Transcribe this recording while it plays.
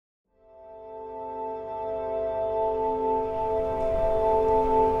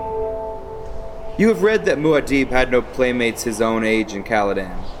You have read that Muad'Dib had no playmates his own age in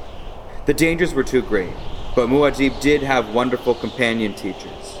Caladan. The dangers were too great, but Muad'Dib did have wonderful companion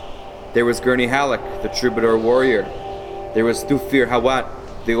teachers. There was Gurney Halleck, the troubadour warrior. There was Thufir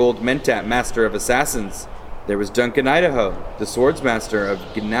Hawat, the old Mentat master of assassins. There was Duncan Idaho, the swordsmaster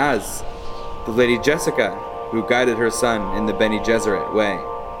of Gnaz. The Lady Jessica, who guided her son in the Bene Gesserit way.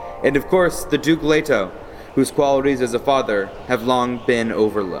 And of course, the Duke Leto, whose qualities as a father have long been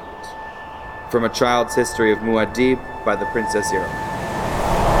overlooked. From A Child's History of Muad'Dib by the Princess Irulan.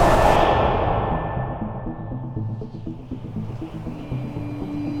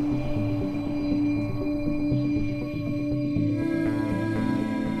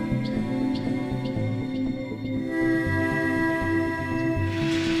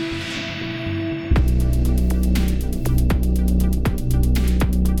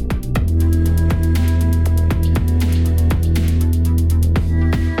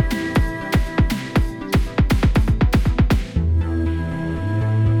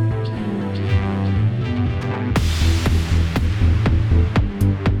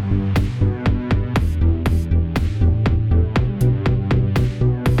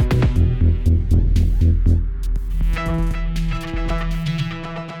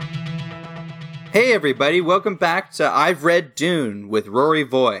 Hey everybody, welcome back to I've Read Dune with Rory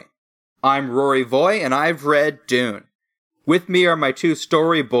Voy. I'm Rory Voy and I've read Dune. With me are my two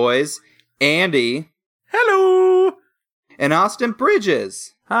story boys, Andy. Hello! And Austin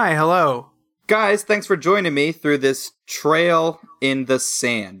Bridges. Hi, hello. Guys, thanks for joining me through this trail in the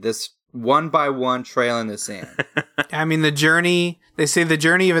sand. This one-by-one trail in the sand. I mean, they say the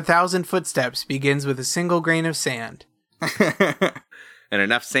journey of 1,000 footsteps begins with a single grain of sand. And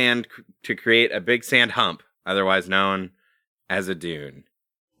enough sand to create a big sand hump, otherwise known as a dune.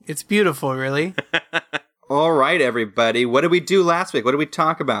 It's beautiful, really. All right, everybody. What did we do last week? What did we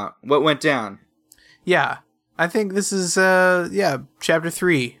talk about? What went down? Yeah, I think this is, chapter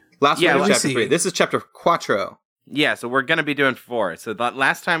 3. Last week was chapter 3. This is chapter 4. Yeah, so we're going to be doing 4. So the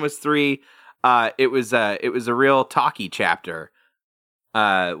last time was 3. It was a real talky chapter.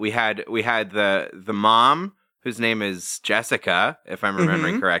 We had the mom, whose name is Jessica, if I'm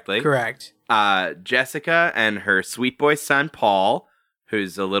remembering correctly. Correct. Jessica and her sweet boy son, Paul,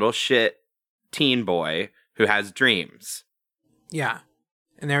 who's a little shit teen boy who has dreams. Yeah.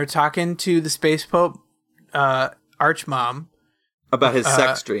 And they were talking to the Space Pope, Archmom. About his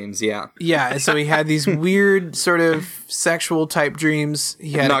sex dreams, yeah. Yeah, and so he had these weird sort of sexual type dreams.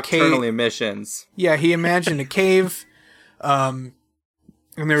 He had nocturnal emissions. Yeah, he imagined a cave, and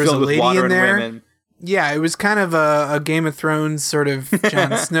there was filled a lady with water in there. And women. Yeah, it was kind of a Game of Thrones sort of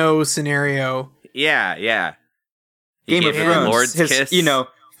Jon Snow scenario. Yeah. Game of Thrones, Lord's kiss.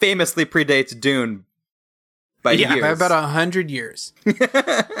 Famously predates Dune by years. By about 100 years.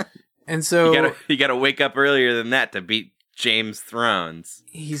 And so you gotta wake up earlier than that to beat James Thrones.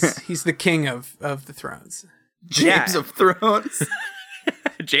 He's the king of the thrones. James of Thrones.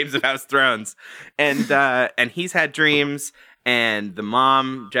 James of House Thrones. And he's had dreams. And the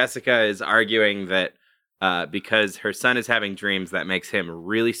mom, Jessica, is arguing that because her son is having dreams, that makes him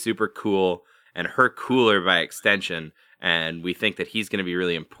really super cool, and her cooler by extension, and we think that he's going to be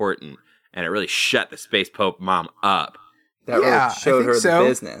really important, and it really shut the Space Pope mom up. That really showed her the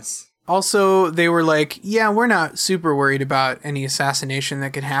business. Also, they were like, yeah, we're not super worried about any assassination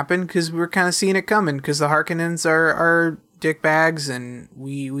that could happen, because we're kind of seeing it coming, because the Harkonnens are dickbags, and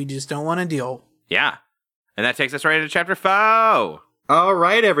we just don't want to deal. Yeah. And that takes us right into chapter 4. All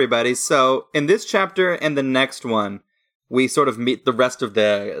right, everybody. So in this chapter and the next one, we sort of meet the rest of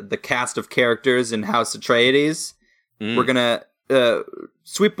the cast of characters in House Atreides. We're going to...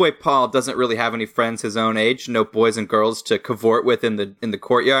 Sweet Boy Paul doesn't really have any friends his own age, no boys and girls to cavort with in the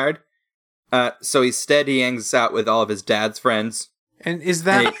courtyard. So instead, he hangs out with all of his dad's friends. And is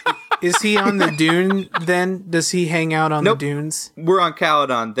he on the dune then? Does he hang out on the dunes? We're on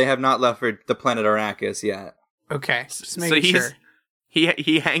Caladan. They have not left for the planet Arrakis yet. Okay, just making sure.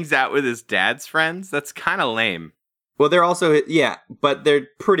 He hangs out with his dad's friends? That's kind of lame. Well, they're also, but they're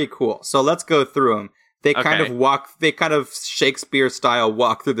pretty cool. So let's go through them. They kind of Shakespeare-style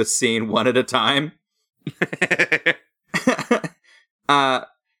walk through the scene one at a time.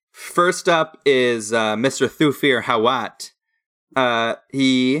 First up is Mr. Thufir Hawat.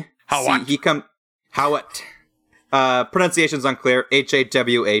 Hawat. Pronunciation's unclear.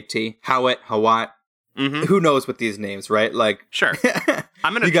 H-A-W-A-T. Hawat. Mm-hmm. Who knows with these names, right? Like, sure.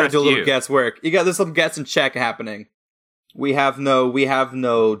 I'm gonna. You got to do a little guesswork. There's some guess and check happening. We have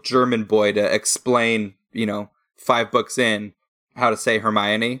no German boy to explain, 5 books in, how to say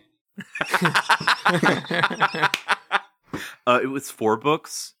Hermione. It was 4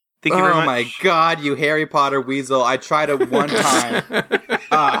 books. Thank you very much. Oh my god, you Harry Potter weasel. I tried it one time.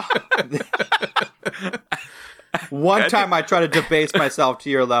 One time I tried to debase myself to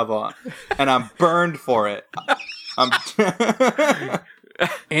your level, and I'm burned for it.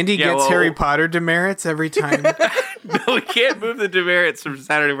 Andy gets Harry Potter demerits every time. No, we can't move the demerits from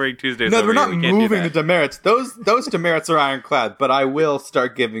Saturday morning Tuesdays. No, we're not we can't moving the demerits. Those demerits are ironclad, but I will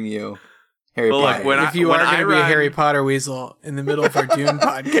start giving you Harry Potter. Look, if you are going to be a Harry Potter weasel in the middle of our Dune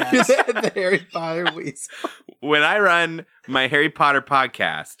podcast. The Harry Potter weasel. When I run my Harry Potter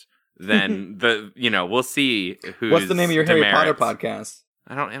podcast, then we'll see who's What's the name of your Harry demerits. Potter podcast?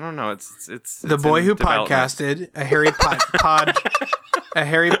 I don't know. It's The Boy Who development. Podcasted, a Harry pod a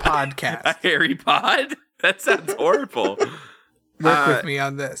Harry podcast. A Harry Pod? That sounds horrible. Work with me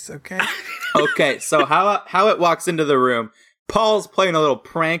on this, okay? Okay, so how it walks into the room, Paul's playing a little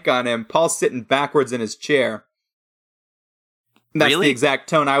prank on him. Paul's sitting backwards in his chair. That's Really? the exact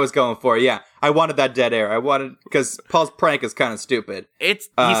tone I was going for. Yeah, I wanted that dead air. Because Paul's prank is kind of stupid. He's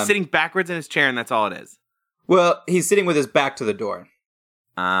sitting backwards in his chair, and that's all it is. Well, he's sitting with his back to the door.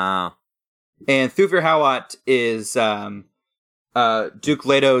 Oh. And Thufir Hawat is Duke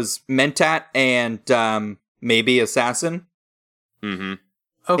Leto's mentat and maybe assassin. Mm-hmm.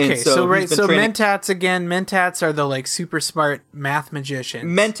 Okay, And so so he's been training- mentats are the like super smart math magicians.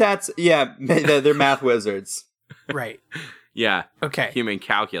 Mentats, yeah, they're math wizards. Right. Yeah. Okay. Human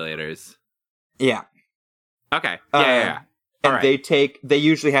calculators. Yeah. Okay. Yeah. And All right. they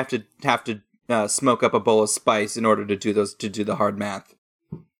usually have to smoke up a bowl of spice in order to do the hard math.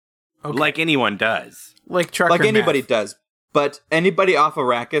 Okay. Like anyone does. Like trucker Like anybody math. does. But anybody off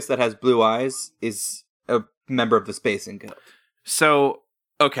Arrakis that has blue eyes is a member of the Spacing Guild. So,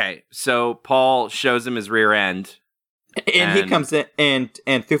 okay. So Paul shows him his rear end. And he comes in, and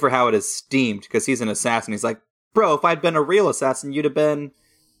Thufir Hawat is steamed because he's an assassin. He's like, bro, if I'd been a real assassin,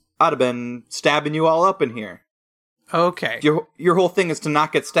 I'd have been stabbing you all up in here. Okay. Your whole thing is to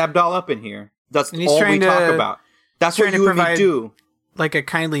not get stabbed all up in here. That's And he's all we trying to- talk about. That's what trying to you and me provide do. Like a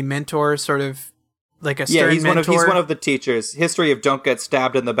kindly mentor, sort of like a Yeah, stern he's mentor. one of the teachers. History of don't get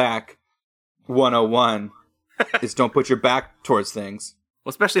stabbed in the back 101 is don't put your back towards things. Well,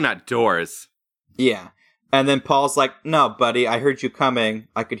 especially not doors. Yeah. And then Paul's like, no, buddy, I heard you coming.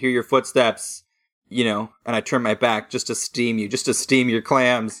 I could hear your footsteps, and I turned my back just to steam your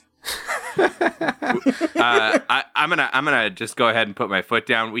clams. I'm gonna just go ahead and put my foot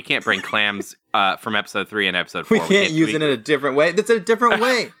down. We can't bring clams from episode 3 and episode 4. We can't use it in a different way. That's a different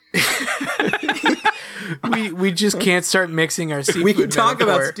way. we just can't start mixing our seafood We can talk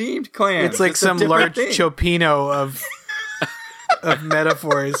metaphor. about steamed clams. It's like a some different large thing. chopino of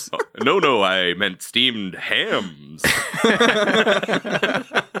metaphors. No, I meant steamed hams.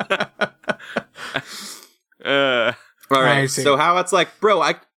 All right. I see. So how it's like, bro,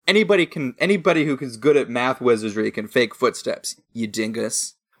 anybody who is good at math wizardry can fake footsteps. You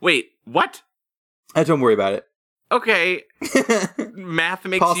dingus. Wait, what? Don't worry about it. Okay, math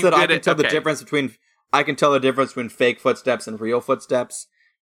makes Paul you said good I can at tell okay. the difference between fake footsteps and real footsteps.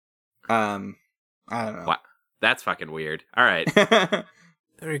 I don't know. What? That's fucking weird. All right.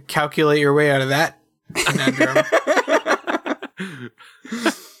 Calculate your way out of that conundrum.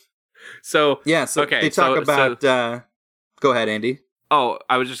 So Yeah, so okay, they talk so- about go ahead, Andy. oh,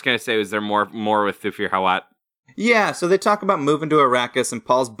 I was just gonna say, was there more with Thufir Hawat? Yeah, so they talk about moving to Arrakis, and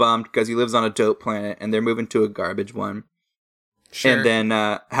Paul's bummed because he lives on a dope planet, and they're moving to a garbage one. Sure. And then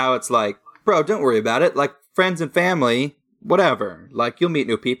how it's like, bro, don't worry about it. Like, friends and family, whatever. Like, you'll meet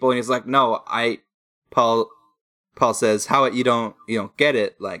new people. And he's like, no, Paul says, how you don't get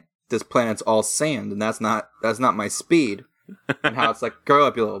it. Like, this planet's all sand, and that's not my speed. And how it's like, grow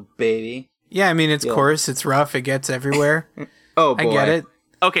up, you little baby. Yeah, I mean, it's Yeah. coarse, it's rough, it gets everywhere. Oh, boy. I get it.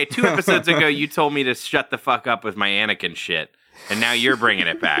 Okay, 2 episodes ago, you told me to shut the fuck up with my Anakin shit, and now you're bringing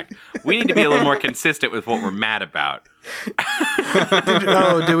it back. We need to be a little more consistent with what we're mad about.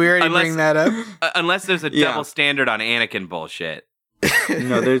 Oh, did we already bring that up? Unless there's a Yeah. double standard on Anakin bullshit.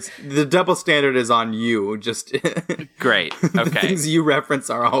 No, the double standard is on you. Just Great. the Okay. things you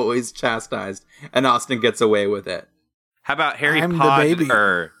reference are always chastised, and Austin gets away with it. How about Harry I'm the Potter? baby.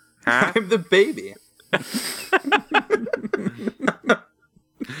 Huh? I'm the baby.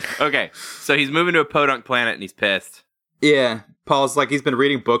 Okay, so he's moving to a podunk planet and he's pissed. Yeah, Paul's like, he's been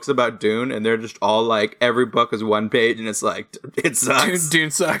reading books about Dune, and they're just all like, every book is 1 page, and it's like, it sucks.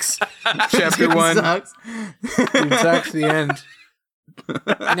 Dune sucks. Chapter Dune 1. sucks. Dune sucks, the end.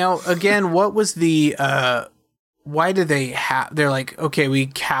 Now, again, what was the, why do they have, they're like, okay,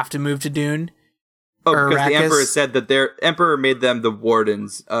 we have to move to Dune. Oh, Or because the Arrakis. Emperor said that their Emperor made them the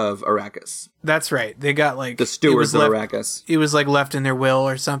wardens of Arrakis. That's right. They got like The stewards of left, Arrakis. It was like left in their will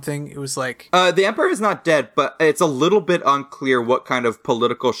or something. It was like The Emperor is not dead, but it's a little bit unclear what kind of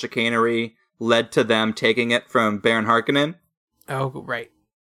political chicanery led to them taking it from Baron Harkonnen. oh right.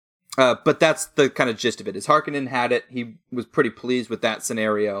 But that's the kind of gist of it. Is Harkonnen had it. He was pretty pleased with that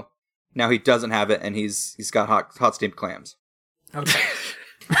scenario. Now he doesn't have it, and he's got hot steamed clams. Okay.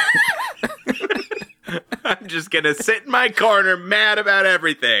 I'm just gonna sit in my corner, mad about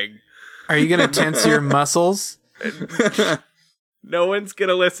everything. Are you gonna tense your muscles? No one's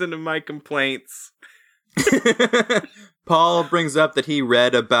gonna listen to my complaints. Paul brings up that he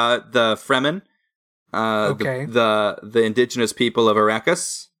read about the Fremen, Okay. the indigenous people of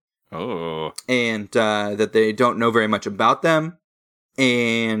Arrakis, Oh, and that they don't know very much about them,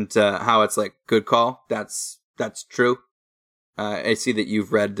 and how it's like good call. That's true. I see that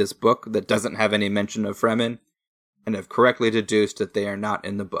you've read this book that doesn't have any mention of Fremen, and have correctly deduced that they are not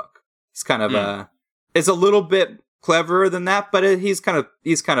in the book. It's kind of it's a little bit cleverer than that, but he's kind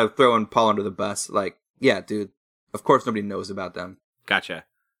of throwing Paul under the bus. Like, yeah, dude, of course nobody knows about them. gotcha.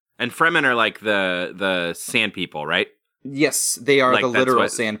 And Fremen are like the sand people, right? Yes, they are Like, the that's literal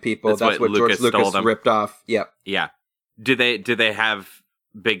what- sand people. that's That's what what George Lucas stole Lucas them. ripped off. Yep. Yeah. Do they have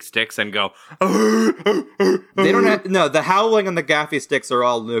big sticks and go? They don't have the howling and the gaffy sticks are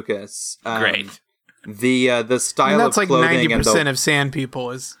all Lucas. Great. The style And that's of like clothing 90% and of sand people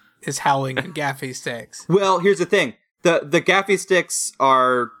is howling and gaffy sticks. well, here's the thing: the gaffy sticks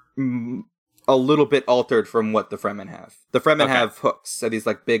are a little bit altered from what the Fremen have. The Fremen Okay. have hooks, so these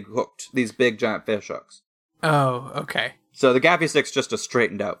big giant fish hooks. Oh, okay. So the gaffy stick's just a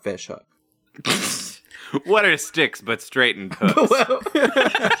straightened out fish hook. What are sticks but straightened hooks?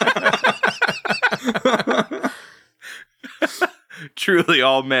 Truly,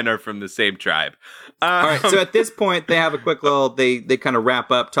 all men are from the same tribe. All right, so at this point, they have a quick little. They kind of wrap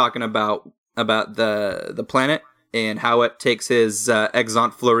up talking about the planet and how it takes his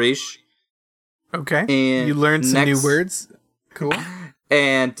exant flourish. Okay. And You learned some new next- words. Cool.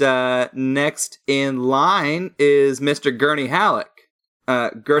 And next in line is Mr. Gurney Halleck.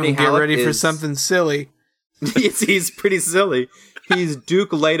 Gurney Get Halleck ready for is- something silly. he's pretty silly. He's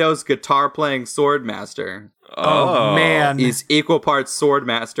Duke Leto's guitar-playing swordmaster. Oh, man. He's equal parts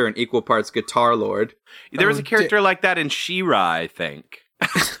swordmaster and equal parts guitar lord. There was Oh, a character like that in She-Ra, I think.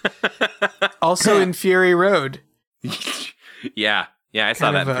 Also in Fury Road. Yeah, I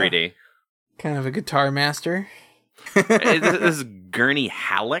saw Kind that of in 3D. Kind of a guitar master. This is Gurney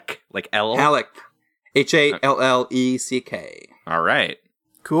Halleck, like L. Halleck. Halleck. All right.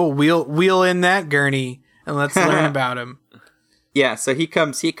 Cool. Wheel in that gurney and let's learn about him. Yeah, so he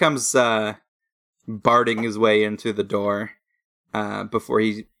comes barding his way into the door before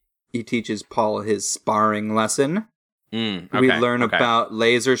he teaches Paul his sparring lesson. Okay, We learn okay. about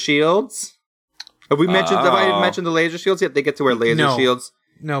laser shields. Have I mentioned the laser shields yet? They get to wear laser No. shields.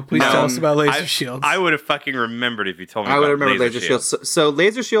 No, please tell us about laser I- shields. I would have fucking remembered if you told me I would about remember laser shields. So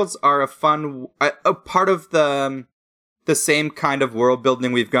laser shields are a fun a part of the same kind of world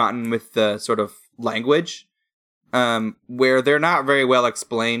building we've gotten with the sort of language, where they're not very well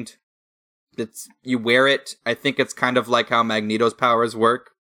explained. It's you wear it. I think it's kind of like how Magneto's powers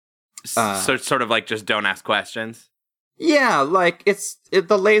work. So sort of like just don't ask questions. Yeah, like the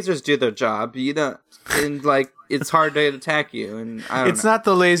lasers do their job, you know, and like it's hard to attack you. And I don't it's know. not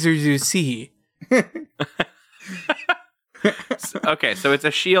the lasers you see. Okay, so it's a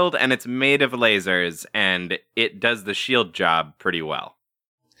shield and it's made of lasers and it does the shield job pretty well.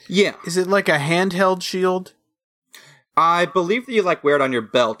 Yeah, Is it like a handheld shield? I believe that you like wear it on your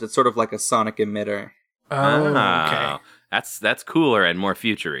belt. It's sort of like a sonic emitter. Oh, Ah, okay. That's cooler and more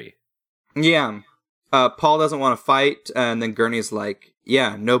futury. Yeah. Paul doesn't want to fight, and then Gurney's like,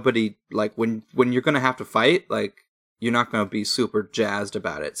 yeah, nobody, like, when you're gonna have to fight, like, you're not gonna be super jazzed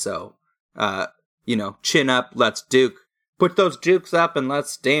about it, so, chin up, let's duke. Put those dukes up and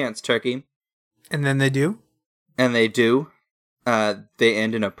let's dance, turkey. And then they do? And they do. They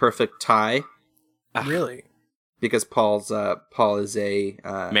end in a perfect tie, Really? because Paul is a,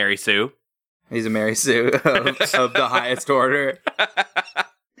 Mary Sue. he's a Mary Sue of the highest order.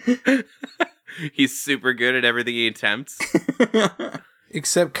 He's super good at everything he attempts,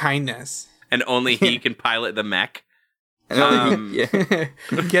 Except kindness. and only he can pilot the mech. Yeah.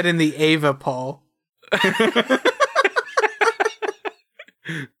 Get in the Ava, Paul.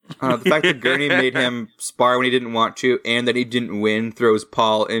 The fact that Gurney made him spar when he didn't want to, and that he didn't win, throws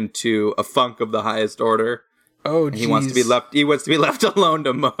Paul into a funk of the highest order. Oh, And jeez. he wants to be left. He wants to be left alone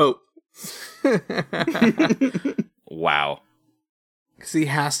to mope. Wow. Because he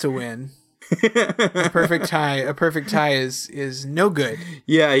has to win. A perfect tie is no good.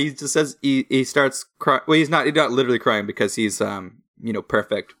 Yeah, he just says he starts crying. Well, he's not literally crying because he's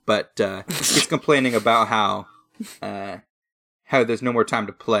perfect, but he's complaining about how there's no more time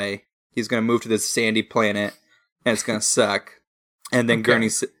to play. He's gonna move to this sandy planet and it's gonna suck. And then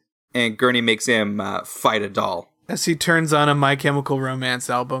Gurney makes him fight a doll. As he turns on a My Chemical Romance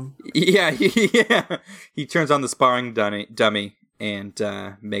album. Yeah. He turns on the sparring dummy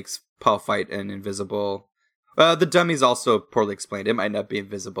and makes Paul fight an invisible. The dummy's also poorly explained. It might not be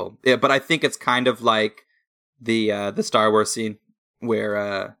invisible. Yeah, but I think it's kind of like the Star Wars scene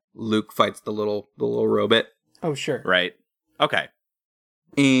where Luke fights the little robot. Oh, sure. Right. Okay.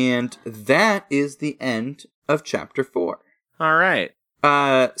 And that is the end of chapter 4. All right.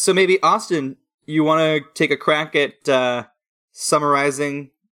 So maybe Austin, you want to take a crack at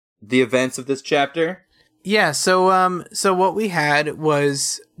summarizing the events of this chapter? Yeah. So what we had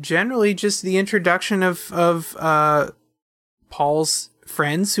was generally just the introduction of Paul's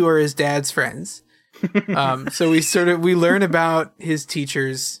friends, who are his dad's friends. So we learn about his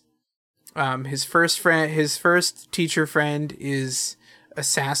teachers. His first teacher friend is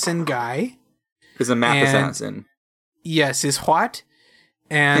Assassin Guy. Is a math assassin. Yes, is Huat.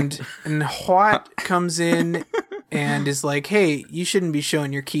 And Huat comes in and is like, "Hey, you shouldn't be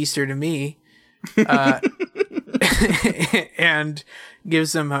showing your keister to me," and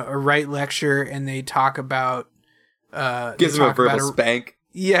gives him a right lecture. And they talk about gives him a verbal spank.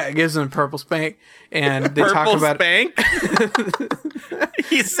 Yeah, it gives him a purple spank, and they purple talk about spank.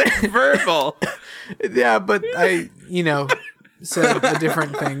 He said verbal. Yeah, but I said a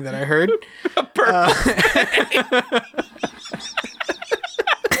different thing that I heard. A purple spank.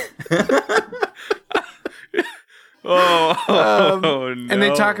 No. And they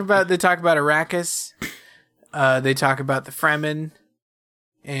talk about Arrakis. They talk about the Fremen,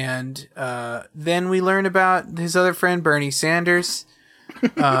 and then we learn about his other friend Bernie Sanders,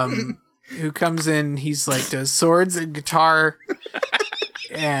 who comes in. He's like does swords and guitar,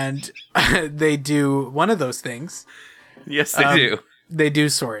 and they do one of those things. Yes, they do. They do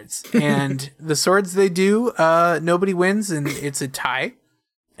swords, and the swords they do, nobody wins, and it's a tie.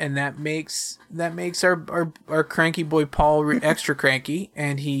 And that makes our cranky boy Paul extra cranky,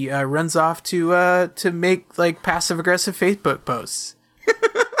 and he runs off to make like passive aggressive Facebook posts.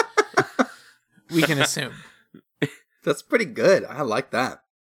 We can assume. That's pretty good. I like that.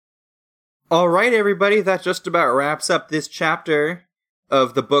 All right, everybody, that just about wraps up this chapter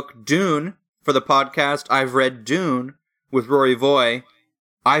of the book Dune for the podcast I've Read Dune with Rory Voy.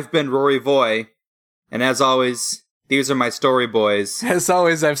 I've been Rory Voy, and as always, these are my story boys. As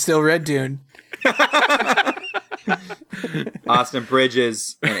always, I've still read Dune. Austin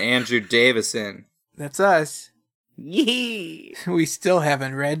Bridges and Andrew Davison. That's us. Yee. We still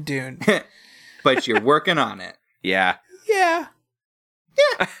haven't read Dune. But you're working on it. Yeah. Yeah.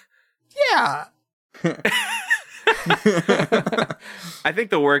 I think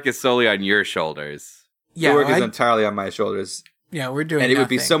the work is solely on your shoulders. The work is entirely on my shoulders. Yeah, we're doing And it nothing. would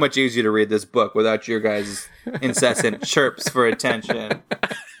be so much easier to read this book without your guys' incessant chirps for attention.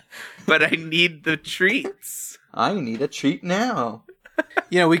 But I need the treats. I need a treat now.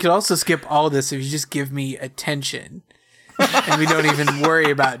 We could also skip all this if you just give me attention. And we don't even worry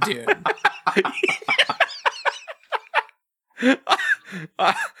about Dune.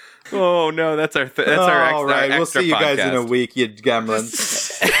 Oh no, that's our extra. All right, we'll see you guys in a podcast. week, you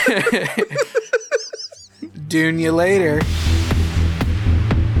gremlins. Dune you later.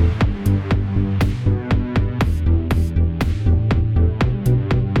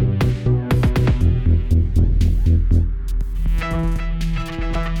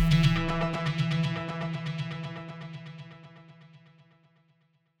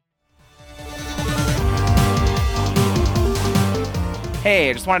 Hey,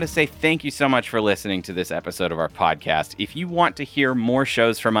 I just wanted to say thank you so much for listening to this episode of our podcast. If you want to hear more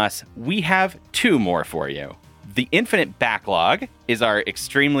shows from us, we have 2 more for you. The Infinite Backlog is our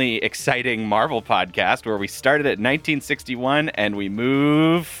extremely exciting Marvel podcast where we started at 1961 and we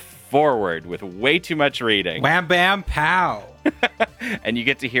move forward with way too much reading. Wham bam pow. And you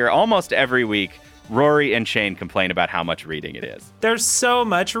get to hear almost every week Rory and Shane complain about how much reading it is. There's so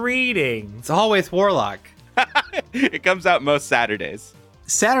much reading. It's always Warlock. It comes out most Saturdays.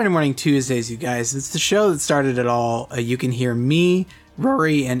 Saturday Morning Tuesdays, you guys. It's the show that started it all. You can hear me,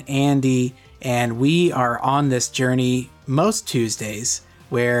 Rory, and Andy, and we are on this journey most Tuesdays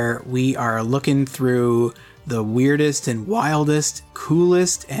where we are looking through the weirdest and wildest,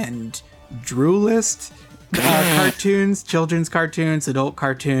 coolest and droolest cartoons, children's cartoons, adult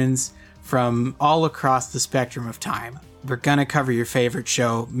cartoons from all across the spectrum of time. We're going to cover your favorite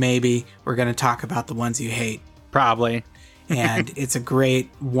show. Maybe we're going to talk about the ones you hate. Probably. And it's a great,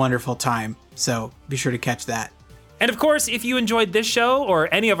 wonderful time. So be sure to catch that. And of course, if you enjoyed this show or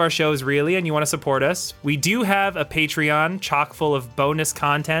any of our shows really and you want to support us, we do have a Patreon chock full of bonus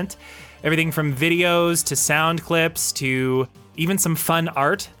content. Everything from videos to sound clips to even some fun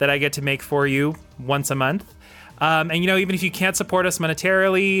art that I get to make for you once a month. And even if you can't support us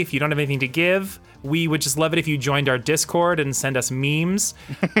monetarily, if you don't have anything to give, we would just love it if you joined our Discord and send us memes.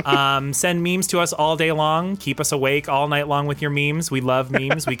 Send memes to us all day long. Keep us awake all night long with your memes. We love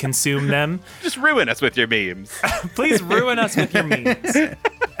memes. We consume them. Just ruin us with your memes. Please ruin us with your memes.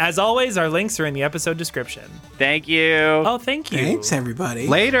 As always, our links are in the episode description. Thank you. Oh, thank you. Thanks, everybody.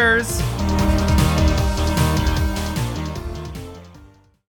 Laters.